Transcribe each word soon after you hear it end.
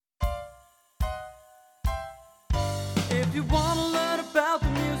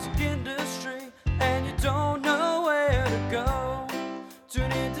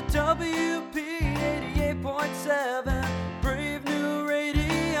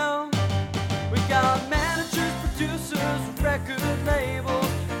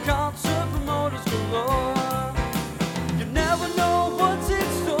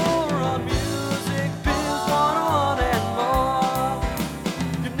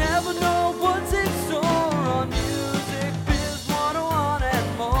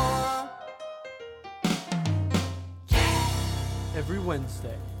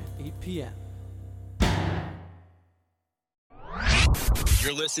Wednesday at 8 p.m.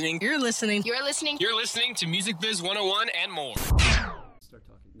 You're listening to Music Biz 101 and more. Start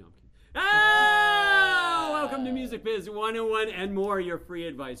talking. No, I'm kidding. Oh! Welcome to Music Biz 101 and more, your free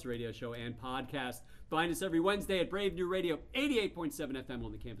advice radio show and podcast. Find us every Wednesday at Brave New Radio, 88.7 FM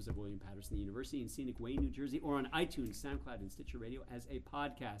on the campus of William Patterson University in Scenic Way, New Jersey, or on iTunes, SoundCloud, and Stitcher Radio as a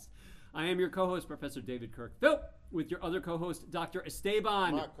podcast. I am your co-host, Professor David Kirk Phil, with your other co-host, Dr.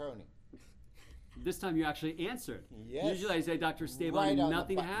 Esteban. Mark Crony. This time you actually answered. Yes. Usually I say Dr. Esteban Right and on the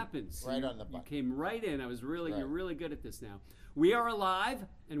nothing button. happens. Right on the button. You came right in. You're Right. really good at this now. We are alive,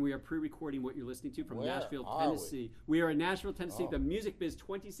 and we are pre-recording what you're listening to from Where Nashville, are Tennessee. We are in Nashville, Tennessee, Oh. the Music Biz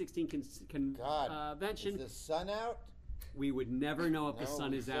 2016 God, convention. is the sun out? We would never know if the No,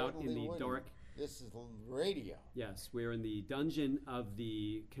 sun we is out in certainly the wouldn't. dark. This is radio. Yes, we're in the dungeon of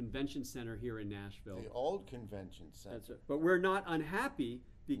the convention center here in Nashville. The old convention center. That's right. But we're not unhappy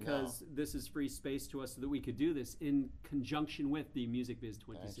because this is free space to us so that we could do this in conjunction with the Music Biz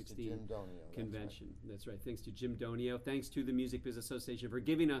 2016 Thanks to Jim Donio. convention. That's right. Thanks to Jim Donio. Thanks to the Music Biz Association for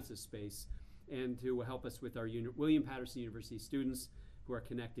giving us a space and to help us with our William Patterson University students who are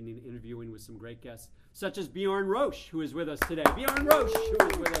connecting and interviewing with some great guests, such as Bjorn Roche, who is with us today. Bjorn Roche, who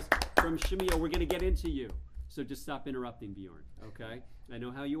is with us from Shimmeo. We're going to get into you. So just stop interrupting, Bjorn, okay? I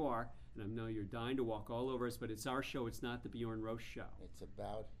know how you are, and I know you're dying to walk all over us, but it's our show. It's not the Bjorn Roche show. It's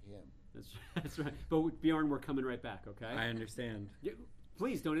about him. That's right. But Bjorn, we're coming right back, okay? I understand.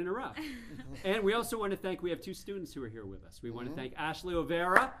 Please don't interrupt. And we also want to thank, we have two students who are here with us. We want to thank Ashley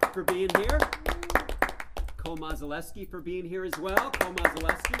O'Vera for being here. Cole Mazaleski for being here as well. Cole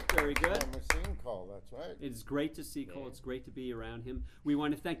Mazaleski, very good. We're seeing Cole, that's right. It's great to see Cole. It's great to be around him. We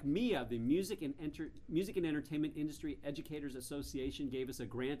want to thank MIA, the Music and Entertainment Industry Educators Association, gave us a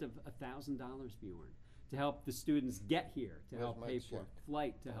grant of $1,000, Bjorn, to help the students get here, to help pay for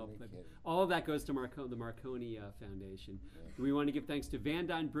flight, to help. All of that goes to the Marconi Foundation. Yeah. We want to give thanks to Van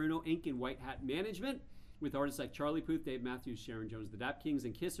Dyne Bruno Inc. and White Hat Management. With artists like Charlie Puth, Dave Matthews, Sharon Jones, the Dap Kings,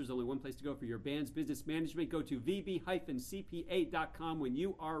 and Kiss, there's only one place to go for your band's business management. Go to vb-cpa.com when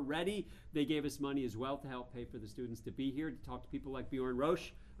you are ready. They gave us money as well to help pay for the students to be here, to talk to people like Bjorn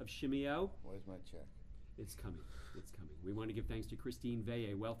Roche of Shimmeo. Where's my check? It's coming. It's coming. We want to give thanks to Christine Vey,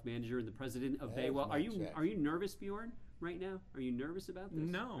 a wealth manager and the president of Vey Wealth. Are you nervous, Bjorn, right now? Are you nervous about this?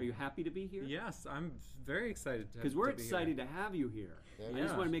 No. Are you happy to be here? Yes, I'm very excited to because we're to be excited here. to have you here. Yeah. I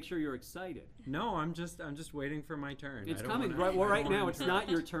just want to make sure you're excited. No, I'm just waiting for my turn. It's coming. Right now it's not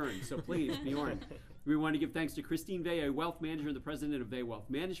your turn. So please, Bjorn. We want to give thanks to Christine Vey, a wealth manager and the president of Vey Wealth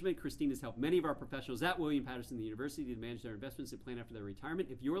Management. Christine has helped many of our professionals at William Patterson University to manage their investments and plan after their retirement.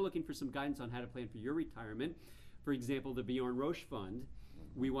 If you're looking for some guidance on how to plan for your retirement, for example, the Bjorn Roche Fund,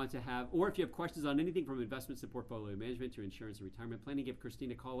 we want to have, or if you have questions on anything from investments to portfolio management to insurance and retirement planning, give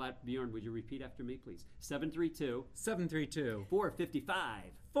Christine a call at Bjorn. Would you repeat after me, please? 732 455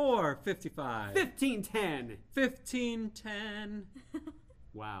 1510 1510.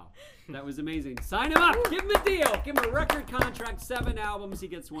 Wow, that was amazing. Sign him up. Give him a deal. Give him a record contract, 7 albums. He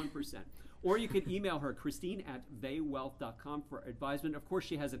gets 1%. Or you can email her, Christine@veywealth.com for advisement. Of course,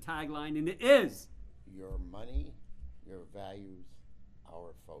 she has a tagline, and it is your money, your values,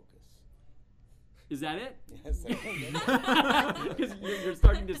 our focus. Is that it? Yes, Because you're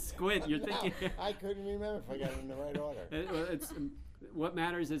starting to squint. You're thinking. I couldn't remember if I got it in the right order. What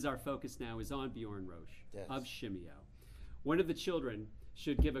matters is our focus now is on Bjorn Roche of Shimmeo. One of the children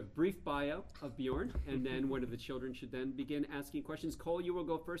should give a brief bio of Bjorn, and then one of the children should then begin asking questions. Cole, you will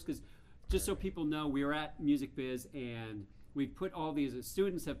go first, because just so people know, we are at Music Biz, and we've put all these,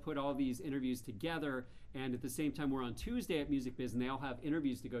 students have put all these interviews together, and at the same time, we're on Tuesday at Music Biz, and they all have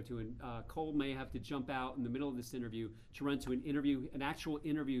interviews to go to, and Cole may have to jump out in the middle of this interview to run to an actual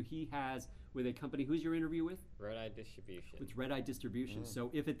interview he has with a company. Who's your interview with? Red Eye Distribution. It's Red Eye Distribution. So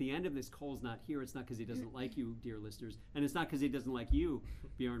if at the end of this Cole's not here, it's not because he doesn't like you, dear listeners, and it's not because he doesn't like you,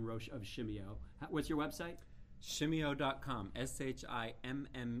 Bjorn Roche of Shimmeo. What's your website? Shimmeo.com.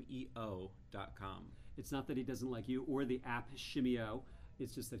 SHIMMEO.com. It's not that he doesn't like you or the app Shimmeo.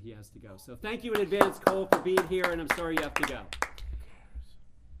 It's just that he has to go. So thank you in advance, Cole, for being here, and I'm sorry you have to go.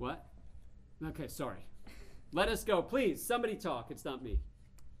 What? Okay, sorry. Let us go. Please, somebody talk. It's not me.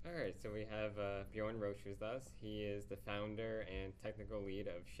 All right, so we have Bjorn Roche with us. He is the founder and technical lead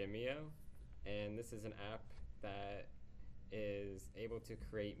of Shimmeo, and this is an app that is able to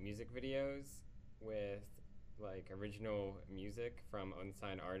create music videos with like original music from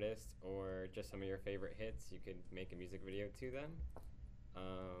unsigned artists or just some of your favorite hits. You could make a music video to them.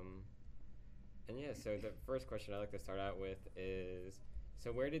 And yeah, so the first question I'd like to start out with is,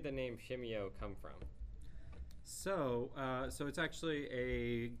 so where did the name Shimmeo come from? So it's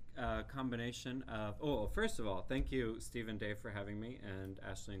actually a combination of. Oh, first of all, thank you, Steve and Dave, for having me, and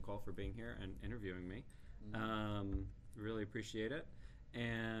Ashley and Cole for being here and interviewing me. Really appreciate it.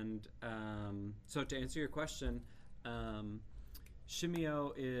 And so to answer your question,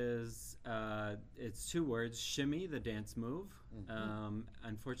 Shimmeo is it's two words: shimmy, the dance move.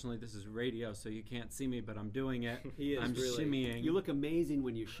 Unfortunately, this is radio, so you can't see me, but I'm doing it. He is I'm really. shimmying. You look amazing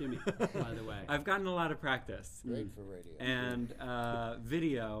when you shimmy. By the way, I've gotten a lot of practice. Great for radio. And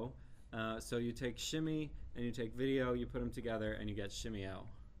video. So you take shimmy and you take video, you put them together, and you get Shimmeo.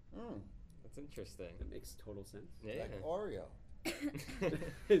 That's interesting. that makes total sense. Yeah. Like Oreo.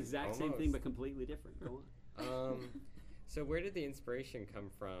 Exact same thing, Almost. but completely different. Go on. So where did the inspiration come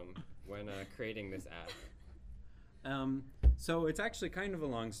from when creating this app? So it's actually kind of a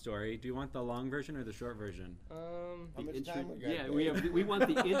long story. Do you want the long version or the short version? How much time we got? Yeah, Dave? we want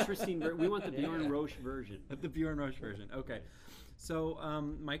the interesting. We want the Bjorn Roche version. The Bjorn Roche version. Okay. So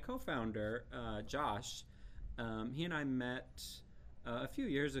my co-founder, Josh, he and I met a few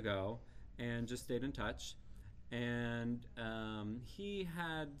years ago and just stayed in touch. And he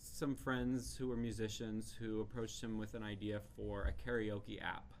had some friends who were musicians who approached him with an idea for a karaoke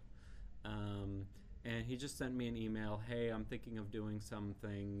app. And he just sent me an email, hey, I'm thinking of doing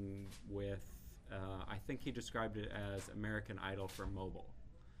something with, I think he described it as American Idol for mobile.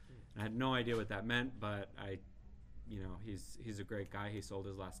 And I had no idea what that meant, but he's a great guy. He sold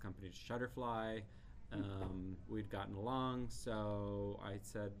his last company to Shutterfly. We'd gotten along, so I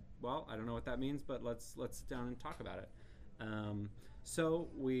said, well, I don't know what that means, but let's sit down and talk about it. So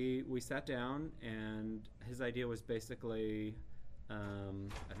we sat down, and his idea was basically, I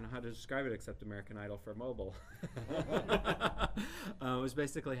don't know how to describe it except American Idol for mobile. It was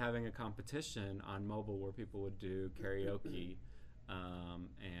basically having a competition on mobile where people would do karaoke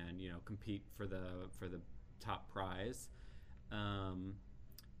and compete for the top prize.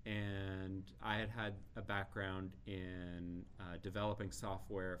 And I had a background in developing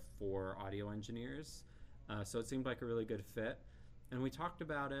software for audio engineers, so it seemed like a really good fit. And we talked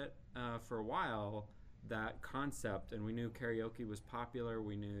about it for a while, that concept, and we knew karaoke was popular.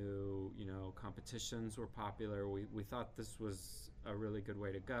 We knew, competitions were popular. We thought this was a really good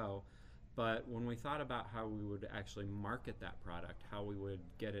way to go. But when we thought about how we would actually market that product, how we would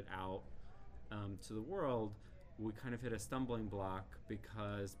get it out to the world, we kind of hit a stumbling block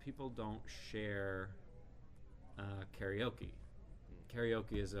because people don't share karaoke.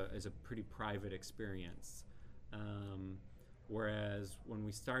 Karaoke is a pretty private experience. Whereas when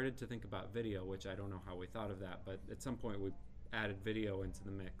we started to think about video, which I don't know how we thought of that, but at some point we added video into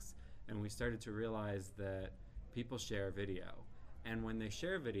the mix, and we started to realize that people share video. And when they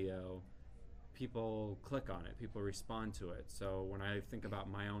share video, people click on it, people respond to it. So when I think about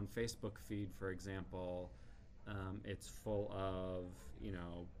my own Facebook feed, for example, it's full of,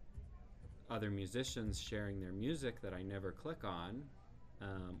 other musicians sharing their music that I never click on,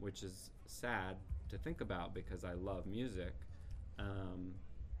 which is sad to think about because I love music.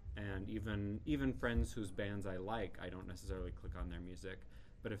 And even friends whose bands I like, I don't necessarily click on their music.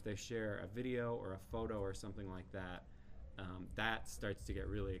 But if they share a video or a photo or something like that, that starts to get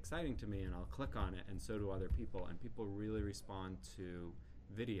really exciting to me, and I'll click on it, and so do other people. And people really respond to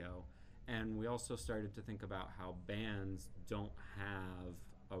video. And we also started to think about how bands don't have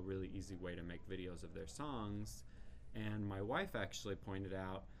a really easy way to make videos of their songs. And my wife actually pointed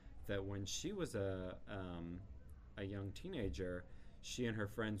out that when she was a young teenager, she and her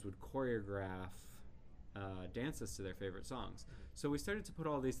friends would choreograph dances to their favorite songs. So we started to put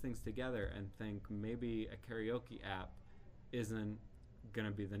all these things together and think maybe a karaoke app isn't going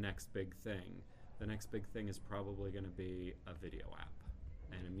to be the next big thing. The next big thing is probably going to be a video app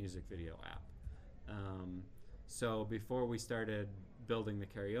and a music video app. So before we started building the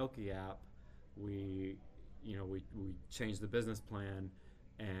karaoke app, we changed the business plan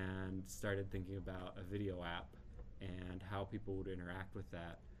and started thinking about a video app and how people would interact with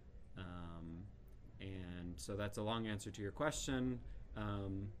that. And so that's a long answer to your question.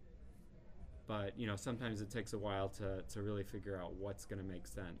 But sometimes it takes a while to really figure out what's going to make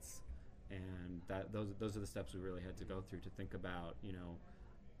sense. And those are the steps we really had to go through to think about,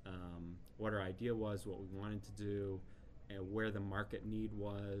 what our idea was, what we wanted to do, and where the market need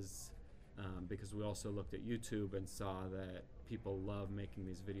was. Because we also looked at YouTube and saw that people love making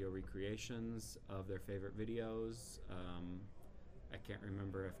these video recreations of their favorite videos. I can't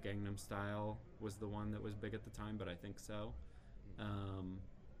remember if Gangnam Style was the one that was big at the time, but I think so.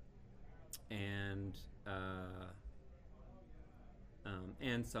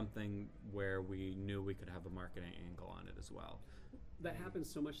 And something where we knew we could have a marketing angle on it as well. That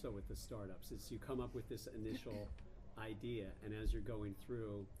happens so much though with the startups. Is you come up with this initial idea, and as you're going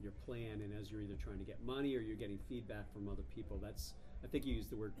through your plan, and as you're either trying to get money or you're getting feedback from other people, that's, I think you used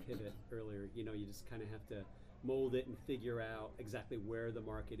the word pivot earlier. You know, you just kind of have to mold it and figure out exactly where the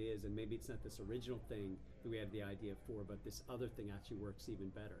market is, and maybe it's not this original thing that we had the idea for, but this other thing actually works even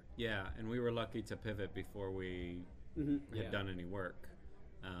better. Yeah, and we were lucky to pivot before we had done any work.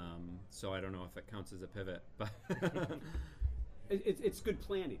 So I don't know if it counts as a pivot, but it's good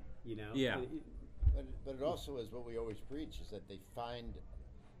planning, you know. Yeah. But it also is what we always preach, is that they find,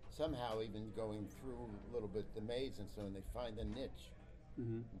 somehow even going through a little bit the maze and so on, they find a niche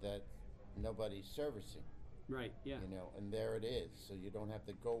that nobody's servicing. Right, yeah. You know, and there it is. So you don't have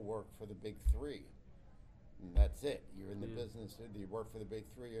to go work for the big three. And that's it. You're in the business. Either you work for the big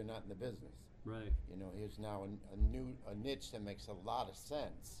three or not in the business. Right. You know, here's now a niche that makes a lot of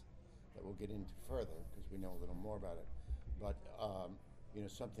sense that we'll get into further because we know a little more about it. But you know,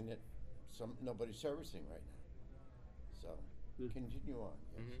 something that nobody's servicing right now. So continue on.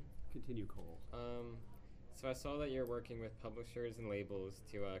 Yes. Continue, Cole. So I saw that you're working with publishers and labels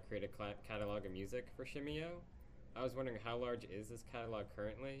to create a catalog of music for Shimmeo. I was wondering, how large is this catalog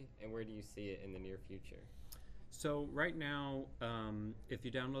currently, and where do you see it in the near future? So right now, if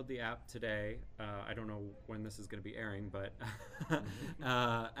you download the app today, I don't know when this is going to be airing, but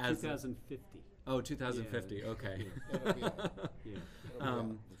as 2050. 2050. Yeah. Okay. It'll be out. Yeah. It'll be out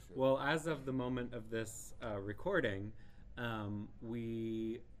for sure. Well, as of the moment of this recording,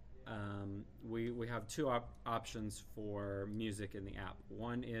 we have two options for music in the app.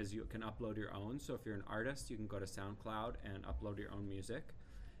 One is you can upload your own. So if you're an artist, you can go to SoundCloud and upload your own music.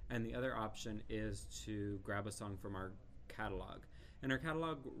 And the other option is to grab a song from our catalog. And our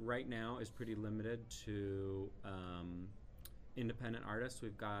catalog right now is pretty limited to independent artists.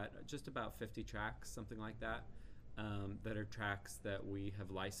 We've got just about 50 tracks, something like that, that are tracks that we have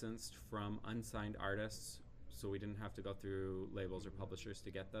licensed from unsigned artists, so we didn't have to go through labels or publishers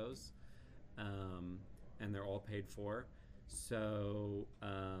to get those. And they're all paid for. So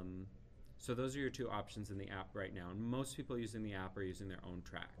so those are your two options in the app right now. And most people using the app are using their own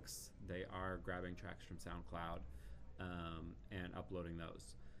tracks. They are grabbing tracks from SoundCloud and uploading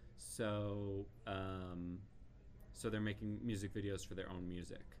those. So so they're making music videos for their own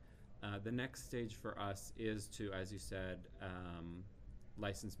music. The next stage for us is to, as you said,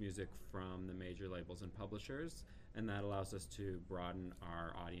 license music from the major labels and publishers, and that allows us to broaden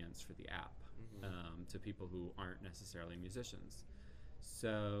our audience for the app to people who aren't necessarily musicians.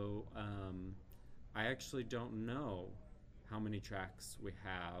 So I actually don't know how many tracks we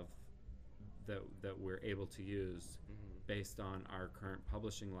have that we're able to use based on our current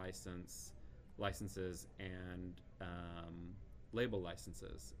publishing licenses and label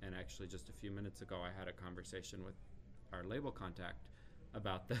licenses. And actually just a few minutes ago I had a conversation with our label contact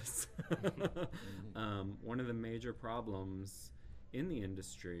about this. One of the major problems in the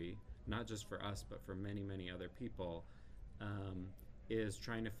industry, not just for us but for many, many other people, is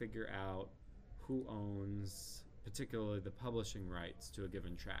trying to figure out who owns particularly the publishing rights to a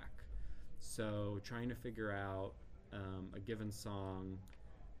given track. So trying to figure out a given song.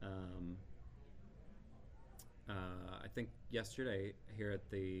 I think yesterday here at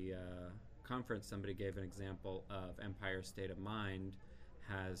the conference somebody gave an example of Empire State of Mind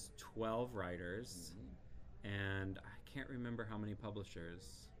has 12 writers and I can't remember how many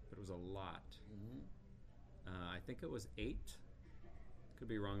publishers, but it was a lot. I think it was 8. Could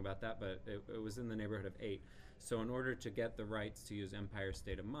be wrong about that, but it was in the neighborhood of 8. So in order to get the rights to use Empire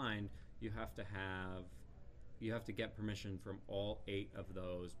State of Mind, you have to get permission from all 8 of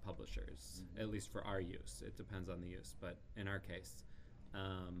those publishers, at least for our use. It depends on the use, but in our case.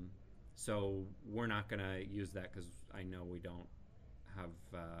 So we're not going to use that because I know we don't have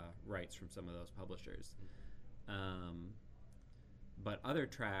rights from some of those publishers. But other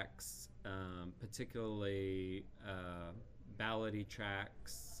tracks, particularly ballady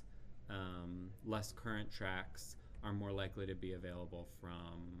tracks, less current tracks, are more likely to be available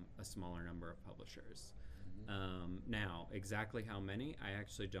from a smaller number of publishers. Now, exactly how many, I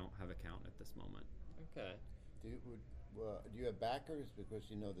actually don't have a count at this moment. Okay. Do you have backers? Because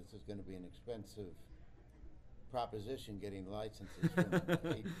you know this is going to be an expensive proposition, getting licenses from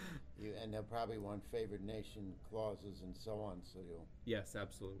and they'll probably want favored nation clauses and so on. So you'll. Yes,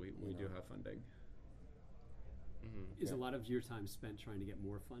 absolutely. We do have funding. Is a lot of your time spent trying to get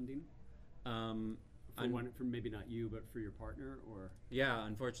more funding? For maybe not you, but for your partner, or? Yeah,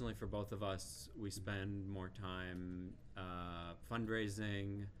 unfortunately for both of us, we spend more time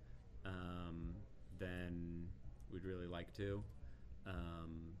fundraising than we'd really like to.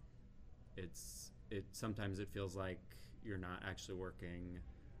 Sometimes it feels like you're not actually working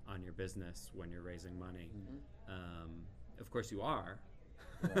on your business when you're raising money. Of course you are,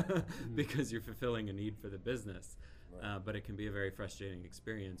 because you're fulfilling a need for the business. But it can be a very frustrating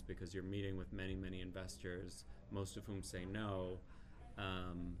experience because you're meeting with many, many investors, most of whom say no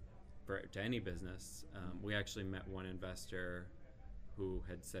to any business. We actually met one investor who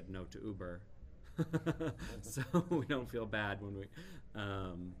had said no to Uber. So we don't feel bad when we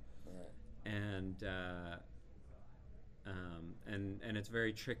and it's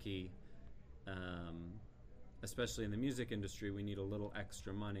very tricky, especially in the music industry. We need a little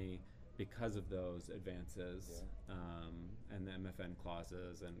extra money because of those advances, and the MFN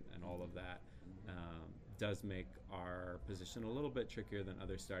clauses and all of that. Does make our position a little bit trickier than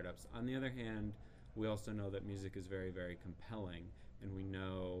other startups. On the other hand, we also know that music is very, very compelling, and we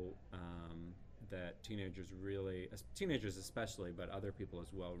know that teenagers especially, but other people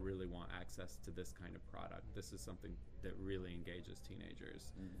as well, really want access to this kind of product. This is something that really engages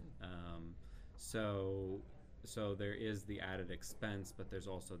teenagers. So there is the added expense, but there's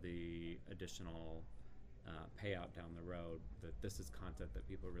also the additional payout down the road, that this is content that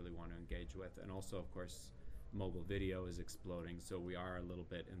people really want to engage with. And also, of course, mobile video is exploding, so we are a little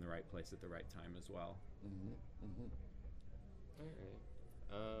bit in the right place at the right time as well. All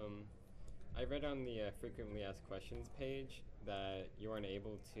right. I read on the frequently asked questions page that you aren't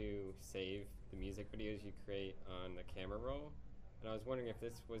able to save the music videos you create on the camera roll. And I was wondering if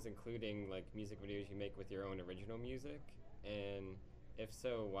this was including like music videos you make with your own original music, and if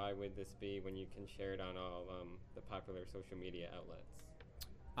so, why would this be when you can share it on all the popular social media outlets?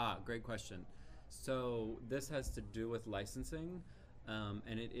 Great question. So this has to do with licensing,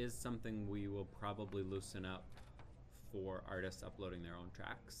 and it is something we will probably loosen up for artists uploading their own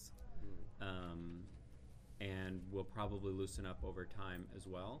tracks. And we'll probably loosen up over time as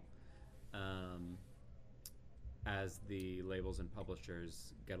well, as the labels and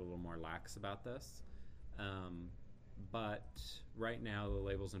publishers get a little more lax about this. But right now the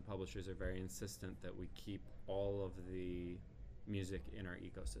labels and publishers are very insistent that we keep all of the music in our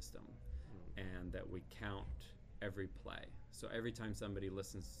ecosystem, and that we count every play. So every time somebody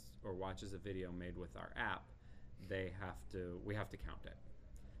listens or watches a video made with our app, we have to count it,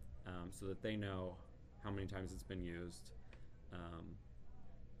 so that they know how many times it's been used,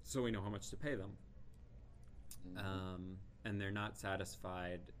 so we know how much to pay them. And they're not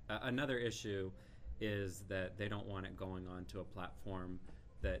satisfied. Another issue is that they don't want it going onto a platform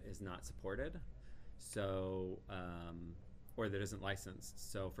that is not supported, so or that isn't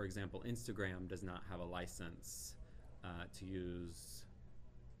licensed. So for example, Instagram does not have a license to use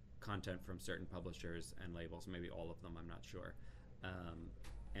content from certain publishers and labels, maybe all of them, I'm not sure.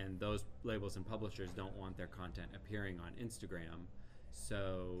 And those labels and publishers don't want their content appearing on Instagram,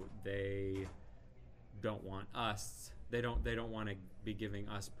 so they don't want us, they don't want to be giving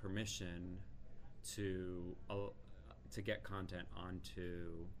us permission to get content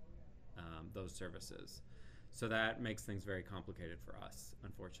onto those services. So that makes things very complicated for us,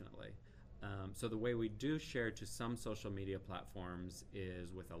 unfortunately. So the way we do share to some social media platforms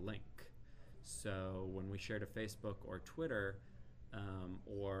is with a link. So when we share to Facebook or Twitter,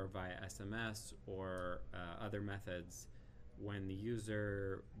 or via SMS or other methods, when the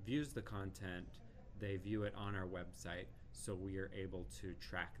user views the content, they view it on our website, so we are able to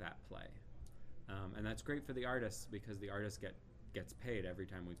track that play. And that's great for the artists, because the artist gets paid every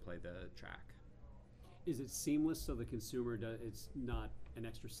time we play the track. Is it seamless so the consumer it's not an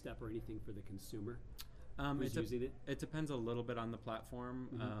extra step or anything for the consumer who's using it? It depends a little bit on the platform.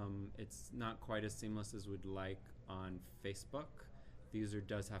 It's not quite as seamless as we'd like on Facebook. The user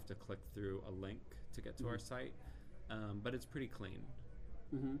does have to click through a link to get to our site, but it's pretty clean.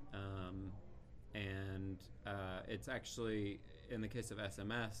 And it's actually, in the case of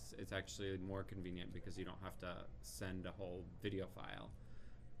SMS, it's actually more convenient because you don't have to send a whole video file.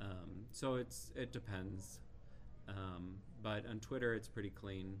 So it depends. But on Twitter, it's pretty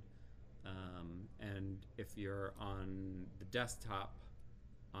clean. And if you're on the desktop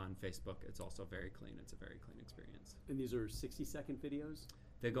on Facebook, it's also very clean. It's a very clean experience. And these are 60-second videos?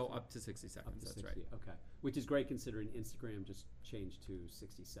 They go up to 60 seconds, that's 60, right. Okay, which is great considering Instagram just changed to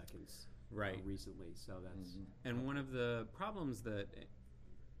 60 seconds recently, so that's... And one of the problems that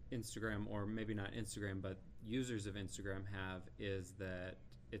Instagram, or maybe not Instagram, but users of Instagram have, is that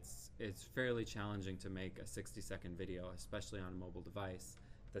it's fairly challenging to make a 60-second video, especially on a mobile device,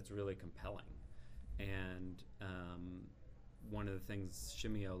 that's really compelling. And one of the things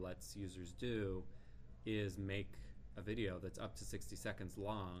Shimmeo lets users do is make a video that's up to 60 seconds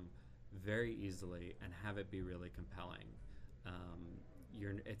long very easily and have it be really compelling.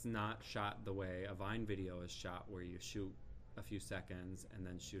 it's not shot the way a Vine video is shot, where you shoot a few seconds and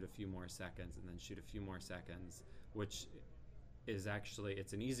then shoot a few more seconds and then shoot a few more seconds, which is actually,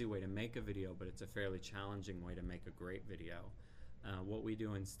 it's an easy way to make a video, but it's a fairly challenging way to make a great video. What we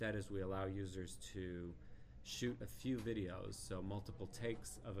do instead is we allow users to shoot a few videos, so multiple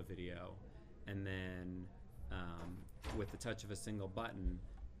takes of a video, and then with the touch of a single button,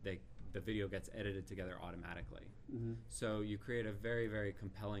 the video gets edited together automatically. Mm-hmm. So you create a very, very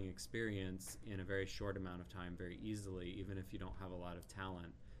compelling experience in a very short amount of time, very easily, even if you don't have a lot of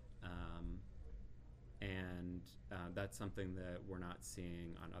talent. And that's something that we're not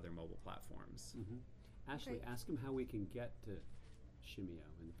seeing on other mobile platforms. Mm-hmm. Ashley, Great. ask him how we can get to Shimmeo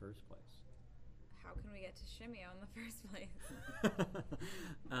in the first place. How can we get to Shimmeo in the first place?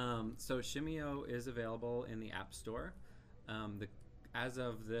 So Shimmeo is available in the App Store. As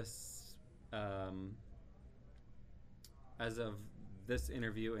of this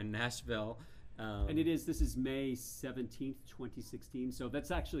interview in Nashville, And this is May 17th, 2016. So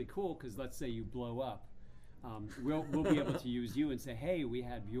that's actually cool, because let's say you blow up. We'll be able to use you and say, hey, we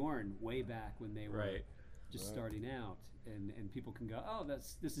had Bjorn way back when they were Right. just starting out. And people can go, oh,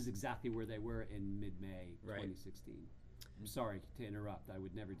 this is exactly where they were in mid-May Right. 2016. I'm sorry to interrupt. I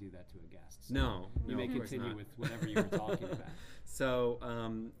would never do that to a guest. So No, you may of course continue not. with whatever you were talking about. So,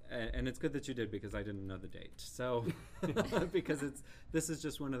 and it's good that you did, because I didn't know the date. So, because this is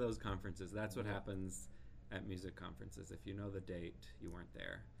just one of those conferences. That's what happens at music conferences. If you know the date, you weren't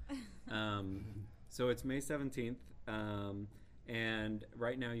there. So it's May 17th, and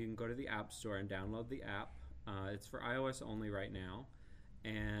right now you can go to the App Store and download the app. It's for iOS only right now,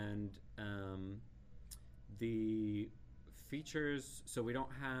 and the features, so we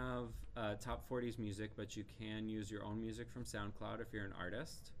don't have top 40s music, but you can use your own music from SoundCloud if you're an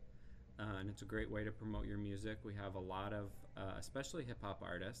artist, and it's a great way to promote your music. We have a lot of, especially hip-hop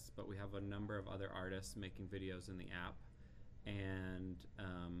artists, but we have a number of other artists making videos in the app, and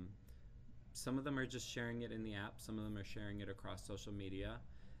some of them are just sharing it in the app, some of them are sharing it across social media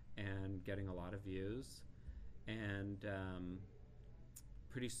and getting a lot of views. And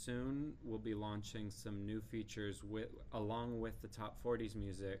pretty soon we'll be launching some new features along with the top 40s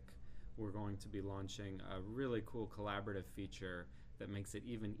music. We're going to be launching a really cool collaborative feature that makes it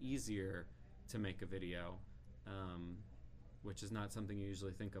even easier to make a video, which is not something you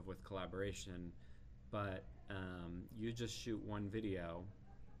usually think of with collaboration, but you just shoot one video,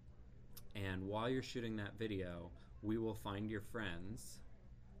 and while you're shooting that video, we will find your friends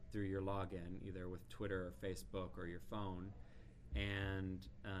through your login, either with Twitter or Facebook or your phone, and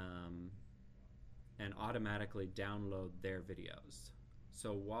automatically download their videos.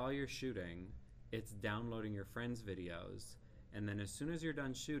 So while you're shooting, it's downloading your friends' videos, and then as soon as you're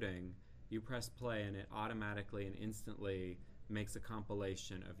done shooting, you press play, and it automatically and instantly makes a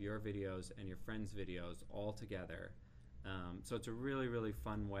compilation of your videos and your friends' videos all together. So it's a really, really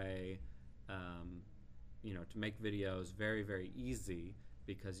fun way, to make videos very, very easy,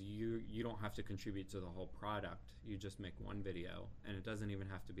 because you don't have to contribute to the whole product. You just make one video, and it doesn't even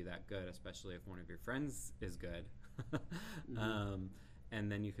have to be that good, especially if one of your friends is good. Mm-hmm. And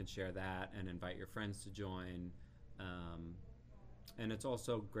then you can share that and invite your friends to join. And it's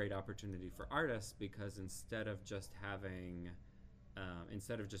also a great opportunity for artists, because instead of just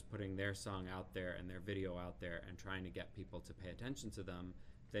putting their song out there and their video out there and trying to get people to pay attention to them,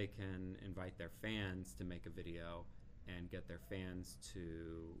 they can invite their fans to make a video and get their fans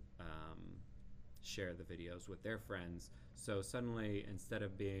to share the videos with their friends. So suddenly, instead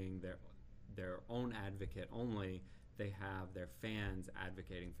of being their own advocate only, they have their fans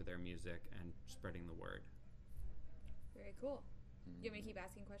advocating for their music and spreading the word. Very cool. You want me to keep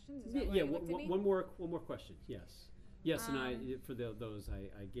asking questions? Is Yeah, that why yeah. you looked at me? One more question. Yes, and for those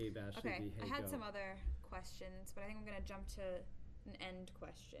I gave Ashley Okay, the I hey had go. some other questions, but I think I'm going to jump to an end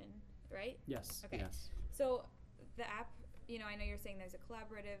question, right? Yes. Okay. Yes. So the app, I know you're saying there's a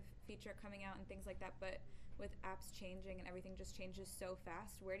collaborative feature coming out and things like that, but with apps changing and everything just changes so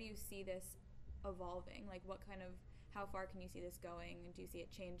fast, where do you see this evolving? Like, how far can you see this going? And do you see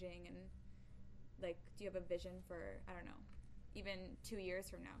it changing? And do you have a vision for, I don't know, even 2 years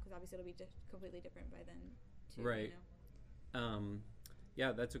from now? Because obviously it'll be completely different by then too. Right.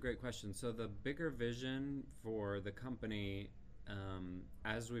 Yeah, that's a great question. So the bigger vision for the company,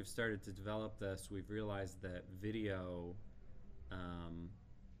 as we've started to develop this, we've realized that video,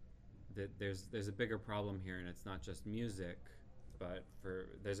 that there's a bigger problem here, and it's not just music, but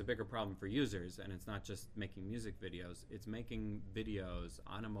there's a bigger problem for users, and it's not just making music videos, it's making videos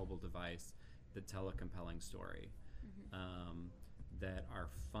on a mobile device that tell a compelling story, that are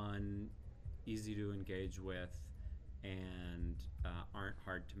fun, easy to engage with, and aren't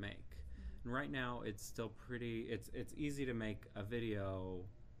hard to make. And right now, it's still pretty. It's easy to make a video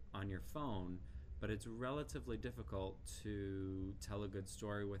on your phone, but it's relatively difficult to tell a good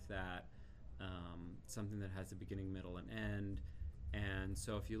story with that. Something that has a beginning, middle, and end. And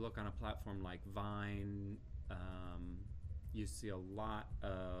so if you look on a platform like Vine, you see a lot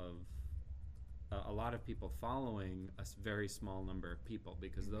of people following a very small number of people,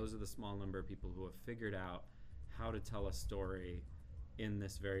 because those are the small number of people who have figured out how to tell a story in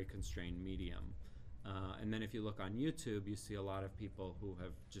this very constrained medium. And then if you look on YouTube, you see a lot of people who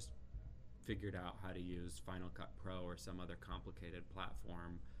have just figured out how to use Final Cut Pro or some other complicated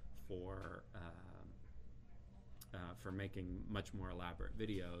platform for making much more elaborate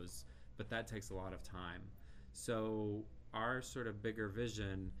videos, but that takes a lot of time. So our sort of bigger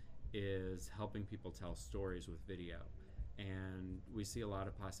vision is helping people tell stories with video, and we see a lot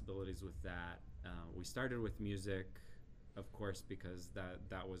of possibilities with that. We started with music, of course, because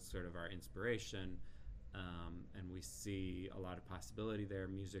that was sort of our inspiration, and we see a lot of possibility there.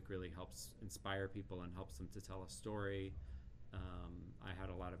 Music really helps inspire people and helps them to tell a story. I had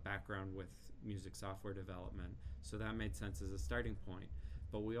a lot of background with music software development, so that made sense as a starting point.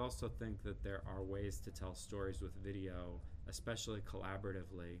 But we also think that there are ways to tell stories with video, especially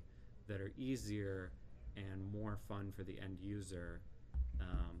collaboratively, that are easier and more fun for the end user.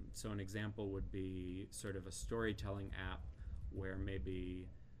 So an example would be sort of a storytelling app where maybe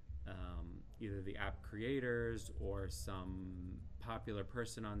either the app creators or some popular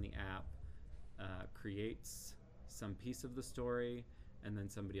person on the app creates some piece of the story and then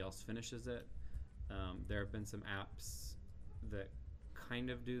somebody else finishes it. There have been some apps that kind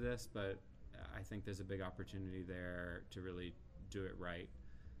of do this, but I think there's a big opportunity there to really do it right.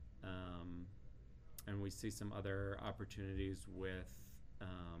 And we see some other opportunities with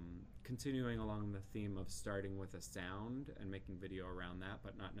continuing along the theme of starting with a sound and making video around that,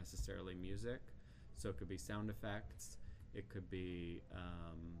 but not necessarily music. So it could be sound effects, it could be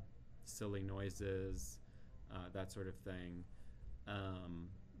silly noises, that sort of thing,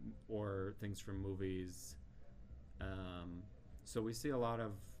 or things from movies. So we see a lot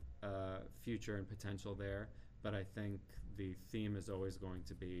of future and potential there, but I think the theme is always going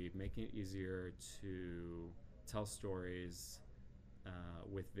to be making it easier to tell stories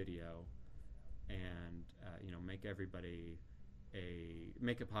with video, and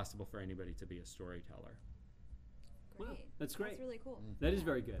make it possible for anybody to be a storyteller. Great. Wow, that's great. That's really cool. That is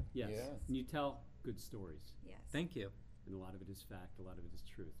very good. Yes. Yes. And you tell good stories. Yes. Thank you. And a lot of it is fact, a lot of it is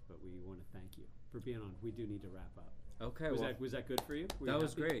truth. But we want to thank you for being on. We do need to wrap up. Okay, Was that good for you? Were you that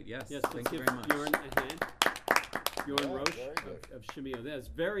was happy? great. Yes. Yes. Thank Let's you give very much. Bjorn a hand. Bjorn Yeah, Roche very good. of Shimmeo. That's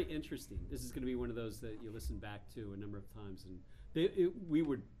very interesting. This is going to be one of those that you listen back to a number of times, and we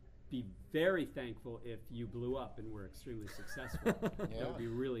would be very thankful if you blew up and were extremely successful. That would be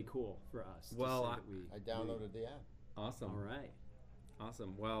really cool for us. to Well, say that we I downloaded the app. Awesome. All right.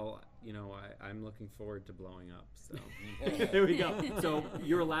 Awesome. Well, I'm looking forward to blowing up. So There we go. So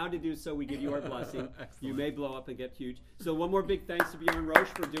you're allowed to do so. We give you our blessing. You Excellent. may blow up and get huge. So one more big thanks to Bjorn Roche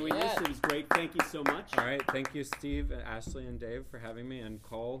for doing Yes. this. It was great. Thank you so much. All right. Thank you, Steve, Ashley, and Dave for having me, and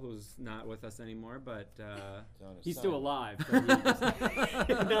Cole, who's not with us anymore, but It's on He's still assignment. alive. But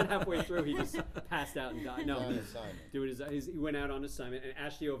he just, not halfway through, he just passed out and died. No, It's on he's assignment. doing he went out on assignment. And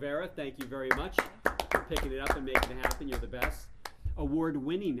Ashley O'Vera, thank you very much for picking it up and making it happen. You're the best.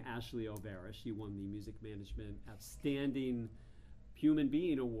 Award-winning Ashley O'Vera. She won the Music Management Outstanding Human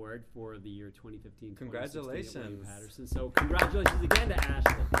Being Award for the year 2015. Congratulations. Patterson. So congratulations again to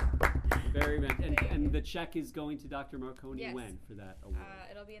Ashley. Very much. And the check is going to Dr. Marconi Yes. when for that award?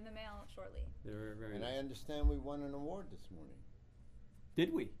 It'll be in the mail shortly. They're very And nice. I understand we won an award this morning.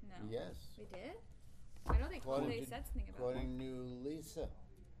 Did we? No. Yes. We did? I know they According to- said something about it. According to Lisa,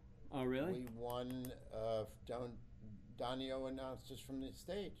 Oh, really? we won. Donio announced us from the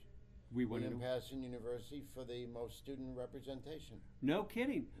stage. We won William it. Patterson University for the most student representation. No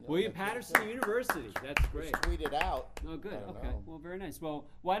kidding. No, William that's Patterson right. University. That's It great. was tweeted out. Oh, good. I don't Okay. know. Well, very nice. Well,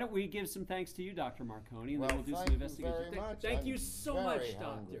 why don't we give some thanks to you, Dr. Marconi, and then Well, we'll do some thank you investigation. very much. Thank I'm you so very much,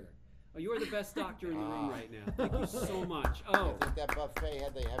 hungry. Doctor. Oh, you are the best doctor in the room Ah. right now. Thank you so much. I Oh, think that buffet,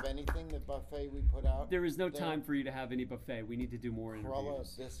 had they have anything, the buffet we put out? there is no there? time for you to have any buffet. We need to do more Crulla,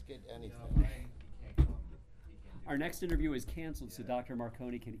 interviews. biscuit, anything. Our next interview is canceled so Dr.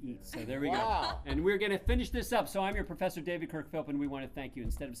 Marconi can eat. So there we Wow. go. And we're going to finish this up. So I'm your Professor David Kirk Philp, and we want to thank you.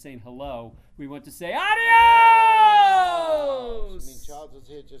 Instead of saying hello, we want to say adios! I mean, Charles was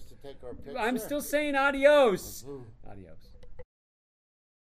here just to take our picture. I'm still saying adios. Ooh. Adios.